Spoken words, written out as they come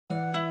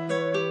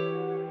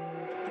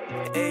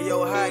Hey yo,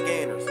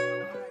 HiGainerz.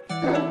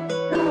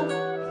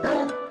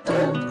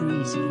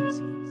 Wheezy,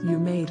 you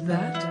made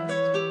that?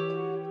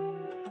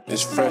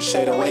 It's fresh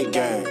 808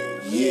 gang,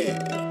 yeah.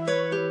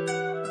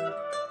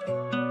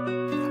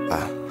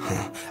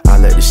 I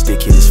let the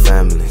stick hit his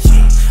family.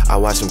 I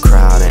watch him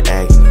cry out in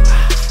agony.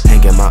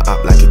 Hanging my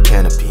op like a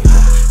canopy.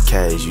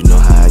 Cash, you know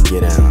how I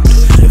get down.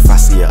 If I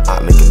see a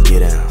op, make him get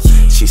down.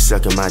 She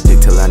sucking my dick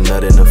till I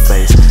nut in her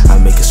face. I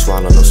make her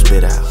swallow, no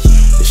spit out.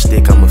 The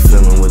stick I'ma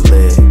fill him with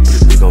lead.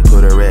 We gon'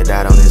 put a red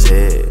dot on his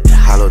head.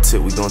 Hollow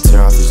tip, we gon'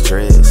 tear off his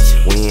dreads.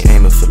 We ain't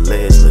aiming for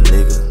legs, little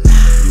nigga.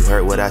 You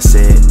heard what I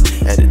said?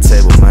 At the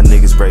table, my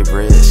niggas break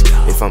bread.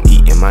 If I'm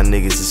eating, my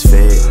niggas is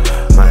fed.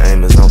 My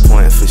aim is on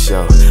point for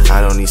sure. I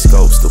don't need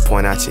scopes to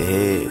point out your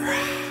head.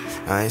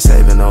 I ain't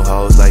saving no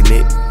hoes like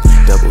Nick.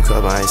 Double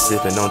cup, I ain't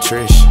sipping on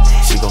Trish.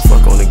 She gon'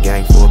 fuck on the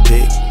gang for a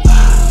pic.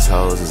 These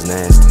hoes is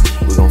nasty.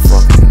 We gon'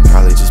 fuck them,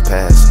 probably just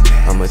passing.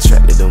 I'm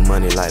attracted to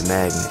money like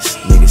magnets.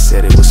 Niggas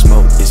said it was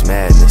smoke, it's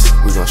madness.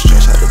 We gon'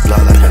 stretch out the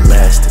block like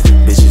elastic.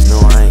 Bitches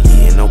know I ain't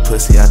eating no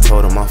pussy, I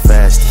told them I'm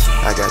fasting.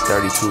 I got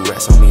 32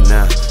 rats on me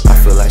now. I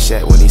feel like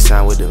Shaq when he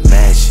signed with the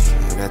Magic.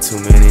 I got too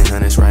many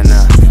hundreds right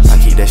now. I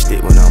keep that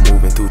shit when I'm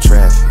moving through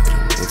traffic.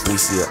 If we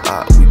see a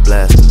op, we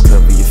blast him.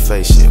 Cover your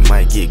face, shit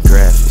might get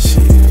graphic.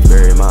 Shit,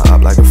 bury my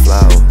op like a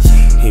flower.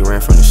 He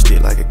ran from the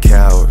shit like a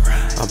coward.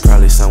 I'm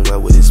probably somewhere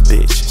with his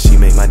bitch. She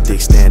make my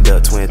dick stand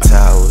up, Twin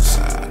Towers.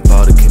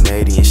 Bought a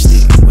Canadian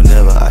stick.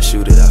 Whenever I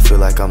shoot it, I feel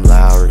like I'm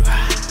Lowry.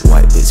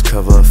 White bitch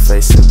cover her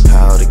face in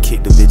powder.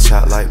 Kick the bitch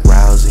out like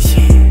Rousey.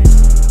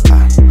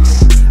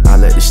 I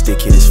let the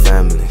stick hit his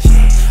family.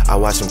 I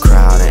watch him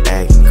cry out in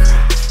agony.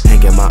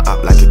 Hanging my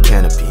op like a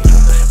canopy.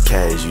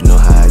 Cash, you know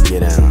how I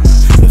get down.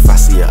 If I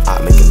see a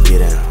op, make him get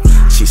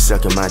down. She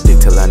sucking my dick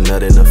till I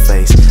nut in her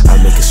face. I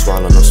make her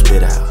swallow, no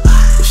spit out.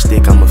 The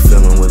stick I'ma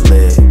fill him with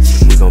lead.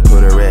 We gon'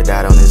 put a red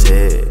dot on his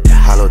head.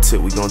 Hollow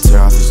tip, we gon' tear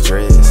off his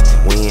dreads.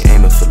 We ain't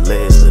aiming for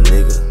legs, little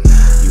nigga.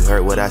 You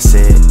heard what I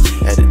said?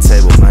 At the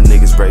table, my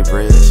niggas break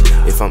bread.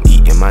 If I'm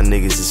eating, my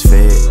niggas is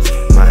fed.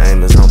 My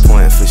aim is on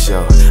point for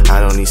sure. I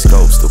don't need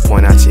scopes to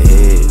point out your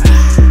head.